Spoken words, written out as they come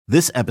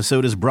This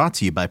episode is brought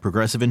to you by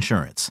Progressive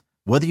Insurance.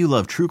 Whether you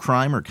love true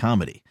crime or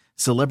comedy,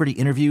 celebrity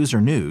interviews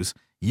or news,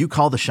 you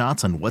call the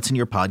shots on what's in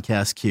your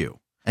podcast queue.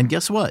 And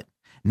guess what?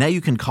 Now you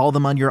can call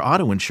them on your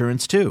auto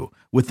insurance too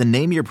with the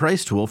Name Your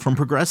Price tool from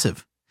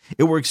Progressive.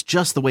 It works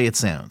just the way it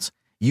sounds.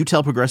 You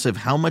tell Progressive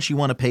how much you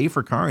want to pay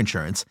for car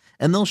insurance,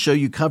 and they'll show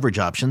you coverage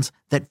options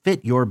that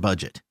fit your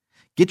budget.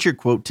 Get your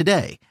quote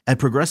today at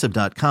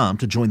Progressive.com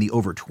to join the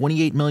over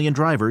 28 million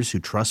drivers who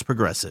trust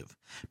Progressive.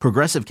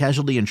 Progressive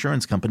Casualty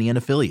Insurance Company and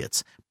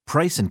Affiliates.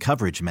 Price and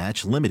coverage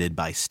match limited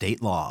by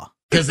state law.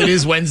 Because it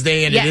is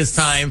Wednesday and It is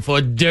time for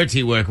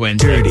Dirty Work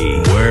Wednesday. Dirty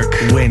Work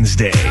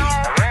Wednesday.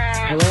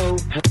 Hello?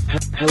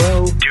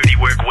 Hello? Dirty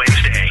Work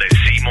Wednesday. Let's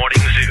see Morning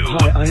Zoo.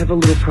 Hi, I have a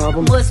little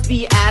problem. Must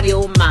be out of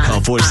your mind.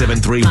 Call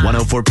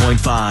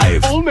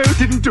 473-104.5. Almost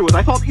didn't do it.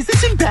 I thought, is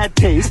this in bad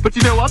taste? But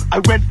you know what? I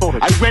went for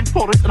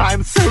it. And I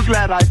am so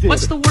glad I did.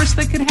 What's the worst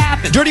that could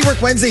happen? Dirty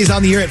Work Wednesday is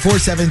on the air at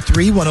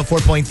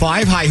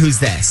 473-104.5. Hi, who's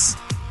this?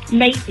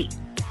 Macy.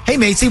 Hey,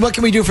 Macy, what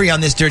can we do for you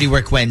on this Dirty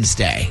Work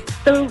Wednesday?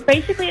 So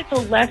basically, it's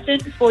a lesson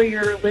for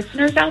your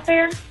listeners out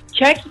there.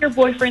 Check your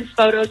boyfriend's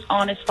photos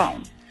on his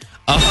phone.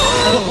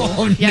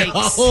 Oh, no.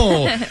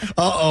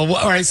 Uh-oh.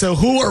 All right, so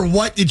who or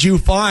what did you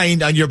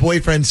find on your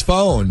boyfriend's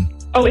phone?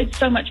 Oh, it's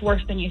so much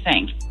worse than you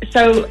think.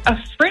 So a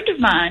friend of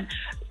mine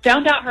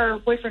found out her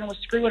boyfriend was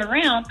screwing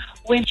around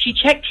when she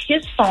checked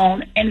his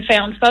phone and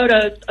found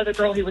photos of the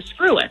girl he was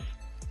screwing.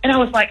 And I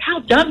was like, how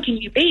dumb can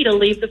you be to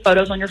leave the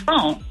photos on your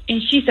phone?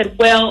 And she said,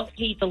 well,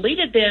 he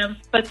deleted them,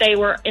 but they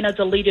were in a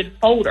deleted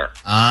folder.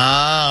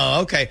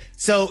 Oh, okay.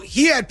 So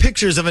he had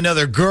pictures of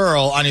another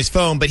girl on his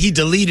phone, but he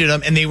deleted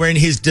them, and they were in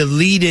his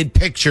deleted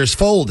pictures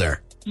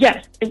folder.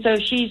 Yes. And so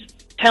she's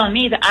telling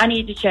me that I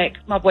need to check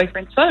my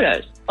boyfriend's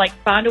photos. Like,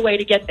 find a way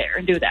to get there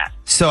and do that.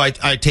 So I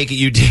take it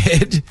you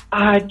did?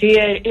 I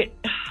did.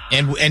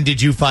 And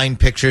did you find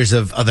pictures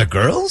of other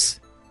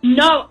girls?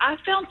 No, I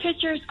found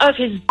pictures of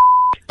his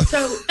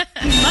so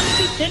he must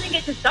be sending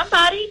it to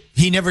somebody.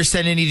 He never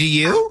sent any to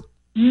you?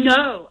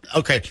 No.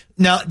 Okay.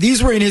 Now,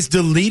 these were in his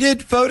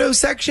deleted photo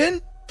section?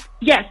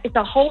 Yes, it's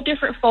a whole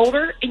different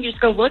folder, and you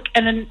just go look,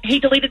 and then he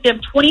deleted them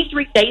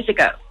 23 days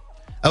ago.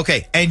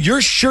 Okay, and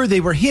you're sure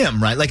they were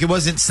him, right? Like it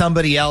wasn't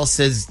somebody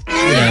else's,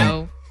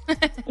 No.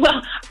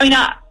 Well, I mean,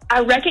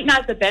 I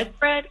recognize the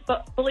bedspread,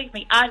 but believe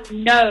me, I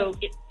know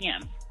it's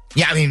him.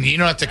 Yeah, I mean, you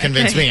don't have to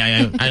convince me.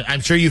 I'm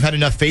sure you've had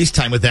enough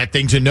FaceTime with that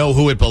thing to know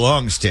who it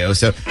belongs to.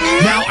 So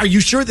now, are you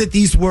sure that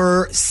these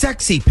were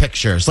sexy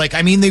pictures? Like,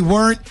 I mean, they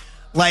weren't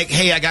like,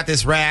 hey, I got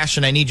this rash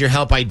and I need your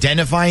help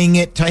identifying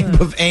it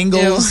type of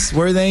angles,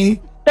 were they?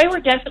 They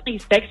were definitely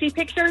sexy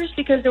pictures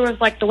because there was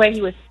like the way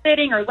he was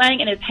sitting or laying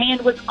and his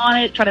hand was on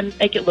it, trying to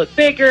make it look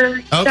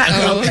bigger.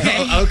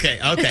 Okay.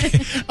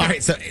 All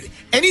right, so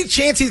any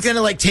chance he's going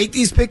to like take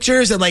these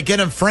pictures and like get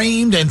them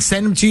framed and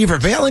send them to you for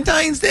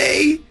Valentine's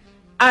Day?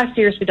 I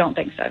seriously don't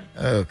think so.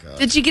 Oh, God.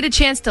 Did you get a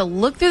chance to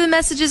look through the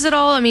messages at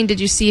all? I mean,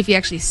 did you see if he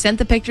actually sent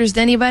the pictures to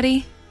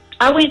anybody?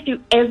 I went through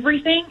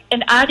everything,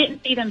 and I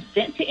didn't see them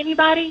sent to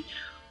anybody.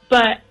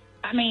 But,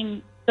 I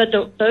mean,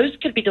 those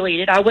could be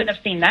deleted. I wouldn't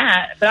have seen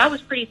that, but I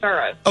was pretty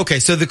thorough. Okay,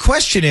 so the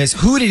question is,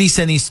 who did he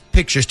send these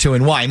pictures to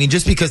and why? I mean,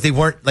 just because they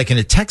weren't like in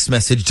a text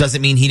message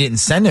doesn't mean he didn't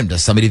send them to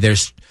somebody.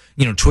 There's,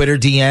 Twitter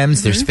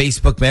DMs, there's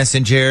Facebook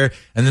Messenger,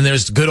 and then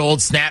there's good old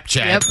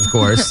Snapchat, of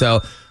course.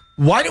 So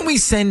why don't we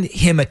send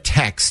him a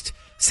text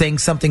saying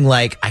something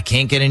like, I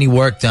can't get any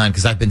work done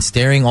because I've been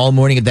staring all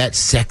morning at that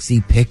sexy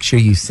picture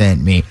you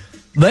sent me.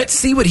 Let's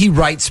see what he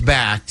writes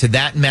back to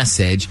that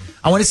message.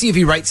 I want to see if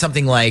he writes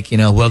something like,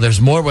 well, there's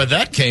more where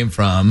that came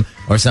from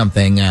or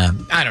something.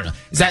 I don't know.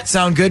 Does that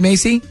sound good,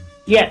 Macy?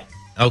 Yes.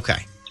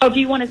 Okay. Oh, do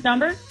you want his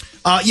number?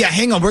 Yeah,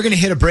 hang on. We're going to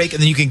hit a break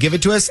and then you can give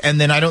it to us. And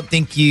then I don't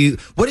think you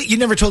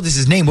never told us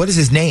his name. What is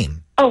his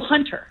name? Oh,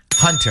 Hunter.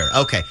 Hunter.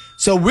 Okay.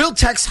 So we'll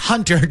text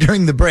Hunter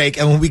during the break.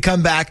 And when we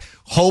come back,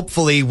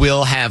 hopefully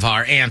we'll have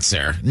our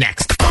answer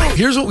next.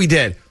 Here's what we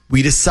did.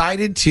 We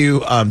decided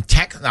to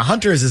text.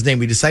 Hunter is his name.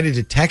 We decided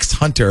to text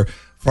Hunter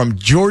from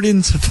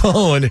Jordan's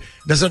phone.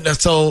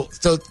 So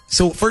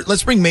first,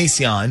 let's bring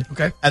Macy on.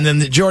 Okay. And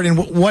then Jordan,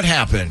 what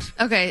happened?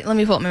 Okay, let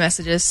me pull up my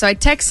messages. So I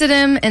texted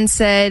him and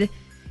said,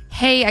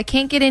 hey, I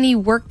can't get any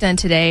work done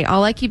today.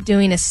 All I keep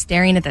doing is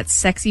staring at that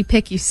sexy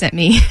pic you sent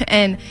me.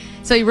 And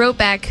so he wrote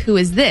back, who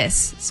is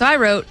this? So I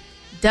wrote,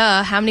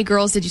 duh, how many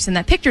girls did you send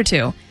that picture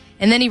to?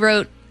 And then he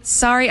wrote,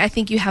 sorry, I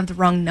think you have the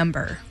wrong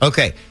number.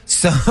 Okay,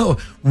 so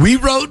we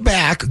wrote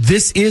back,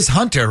 this is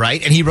Hunter,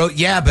 right? And he wrote,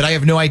 yeah, but I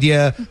have no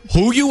idea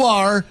who you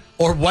are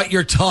or what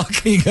you're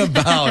talking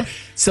about.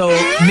 So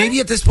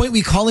maybe at this point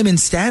we call him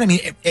instead. I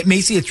mean,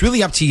 Macy, it's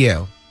really up to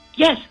you.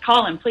 Yes,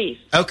 call him, please.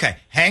 Okay,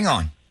 hang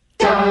on.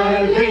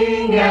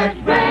 Darling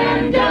at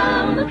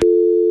random.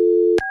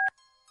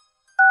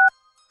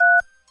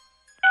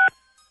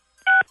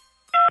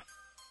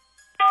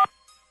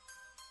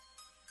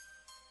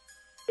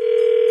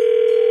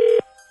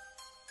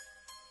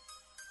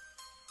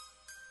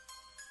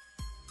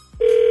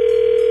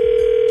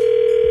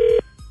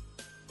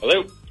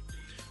 Hello.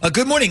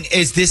 Good morning.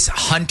 Is this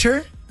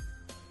Hunter?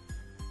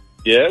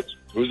 Yes.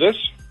 Who's this?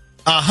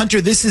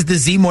 Hunter, this is the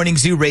Z Morning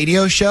Zoo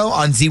radio show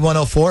on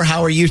Z104.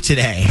 How are you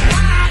today?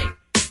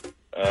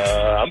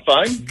 I'm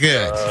fine.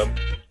 Good. I'm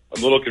a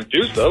little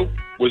confused, though.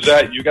 Was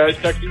that you guys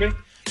texting me?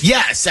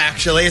 Yes,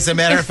 actually. As a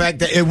matter of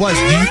fact, it was.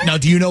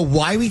 Do you know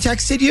why we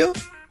texted you?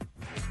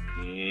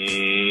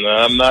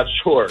 I'm not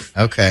sure.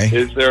 Okay.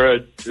 Is there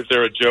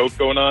a joke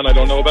going on I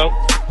don't know about?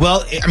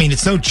 Well, I mean,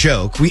 it's no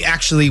joke.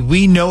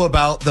 We know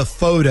about the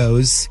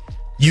photos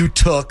you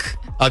took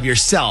of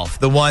yourself,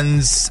 the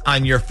ones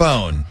on your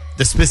phone,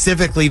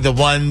 specifically the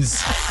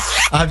ones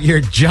of your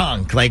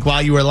junk, like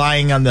while you were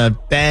lying on the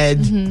bed.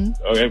 Mm-hmm.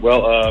 Okay,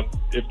 well,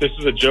 if this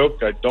is a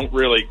joke, I don't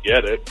really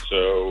get it,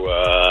 so...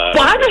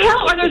 Why the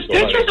hell are those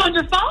pictures on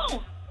your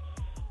phone?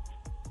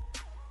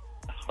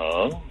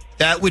 Huh?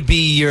 That would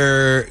be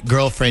your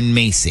girlfriend,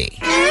 Macy.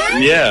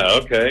 Yeah,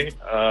 okay.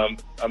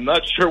 I'm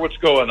not sure what's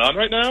going on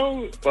right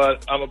now,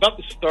 but I'm about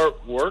to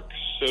start work,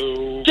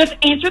 so... Just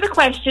answer the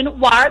question,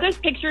 why are those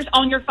pictures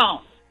on your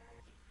phone?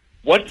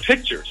 What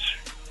pictures?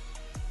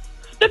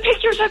 The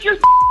pictures of your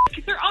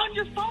they're on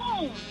your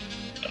phone.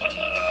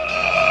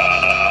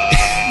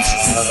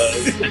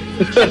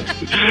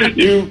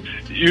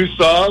 You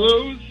saw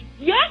those?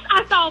 Yes,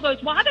 I saw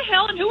those. Why the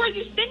hell and who are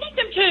you sending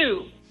them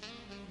to?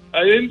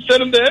 I didn't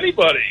send them to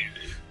anybody.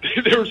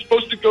 They were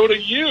supposed to go to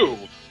you.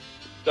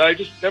 I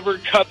just never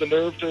got the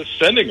nerve to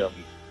sending them.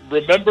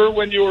 Remember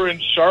when you were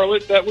in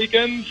Charlotte that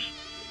weekend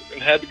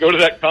and had to go to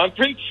that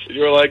conference?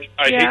 You were like,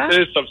 I hate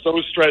this. I'm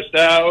so stressed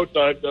out.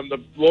 I'm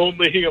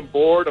lonely. I'm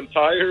bored. I'm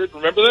tired.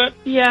 Remember that?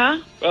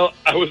 Yeah. Well,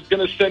 I was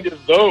going to send you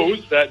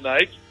those that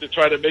night to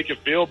try to make you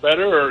feel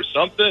better or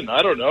something.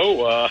 I don't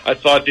know. I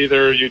thought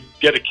either you'd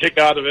get a kick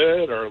out of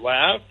it or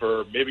laugh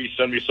or maybe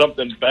send me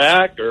something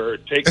back or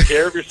take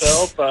care of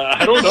yourself.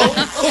 I don't know.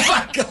 Oh,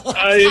 my God.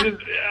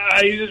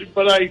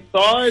 But I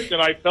saw it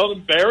and I felt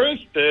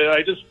embarrassed.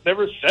 I just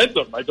never sent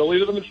them. I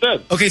deleted them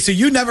instead. Okay, so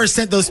you never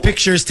sent those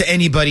pictures to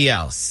anybody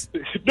else?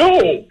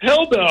 No.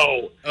 Hell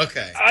no.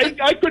 Okay.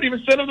 I couldn't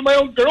even send them to my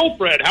own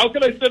girlfriend. How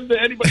could I send them to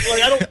anybody?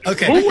 Like, I don't.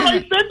 Okay. Who would I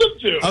send them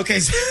to? Okay,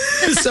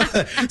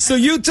 so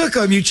you took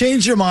them, you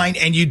changed your mind,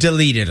 and you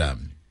deleted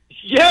them.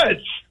 Yes.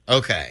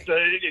 Okay.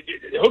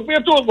 Hook me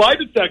up to a lie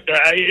detector.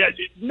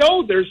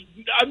 No,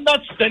 I'm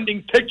not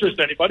sending pictures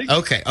to anybody.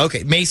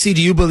 Okay. Macy,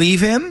 do you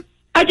believe him?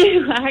 I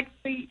do.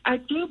 I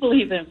do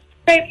believe him.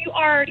 Babe, you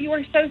are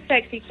so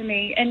sexy to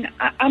me, and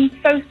I'm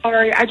so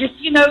sorry. I just,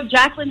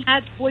 Jacqueline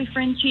had the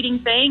boyfriend cheating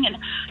thing, and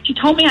she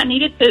told me I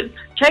needed to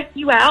check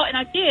you out, and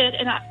I did,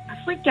 and I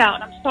freaked out,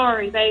 and I'm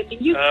sorry, babe.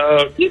 And you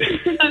can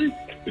send those.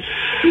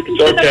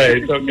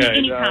 It's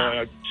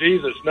okay.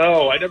 Jesus,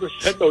 no, I never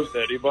sent those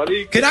to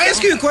anybody. Can I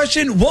ask you a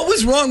question? What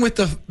was wrong with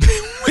the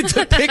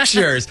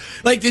pictures?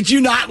 Like, did you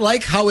not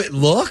like how it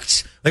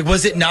looked? Like,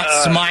 was it not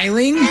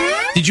smiling?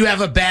 Did you have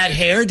a bad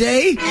hair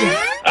day?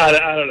 I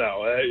don't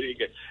know.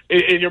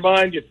 In your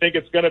mind, you think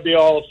it's going to be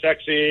all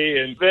sexy,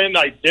 and then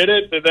I did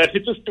it, and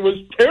it just was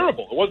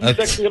terrible. It wasn't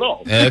sexy at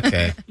all.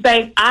 Okay.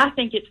 Babe, I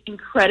think it's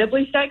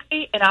incredibly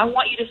sexy, and I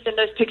want you to send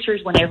those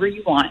pictures whenever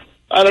you want.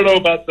 I don't know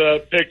about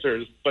the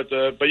pictures, but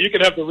you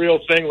can have the real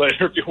thing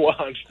later if you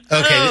want.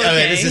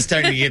 Okay, this is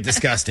starting to get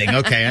disgusting.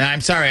 Okay, and I'm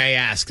sorry I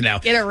asked now.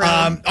 Get it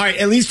wrong. All right,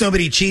 at least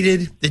nobody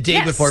cheated the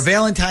day before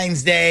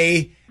Valentine's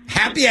Day.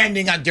 Happy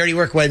ending on Dirty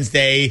Work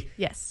Wednesday.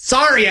 Yes.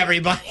 Sorry,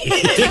 everybody.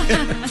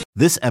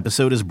 This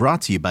episode is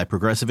brought to you by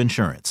Progressive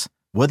Insurance.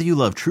 Whether you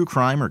love true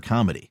crime or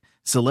comedy,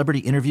 celebrity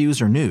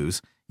interviews or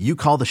news, you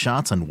call the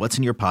shots on what's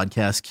in your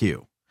podcast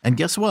queue. And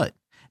guess what?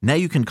 Now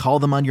you can call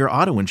them on your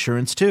auto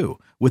insurance too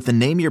with the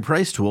Name Your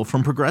Price tool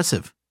from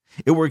Progressive.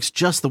 It works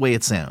just the way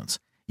it sounds.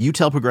 You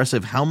tell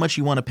Progressive how much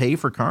you want to pay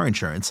for car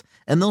insurance,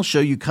 and they'll show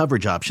you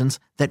coverage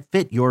options that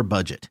fit your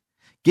budget.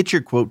 Get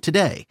your quote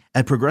today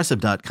at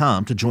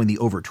Progressive.com to join the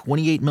over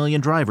 28 million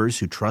drivers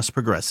who trust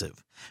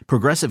Progressive.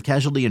 Progressive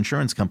Casualty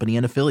Insurance Company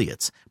and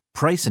Affiliates.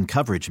 Price and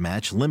coverage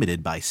match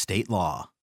limited by state law.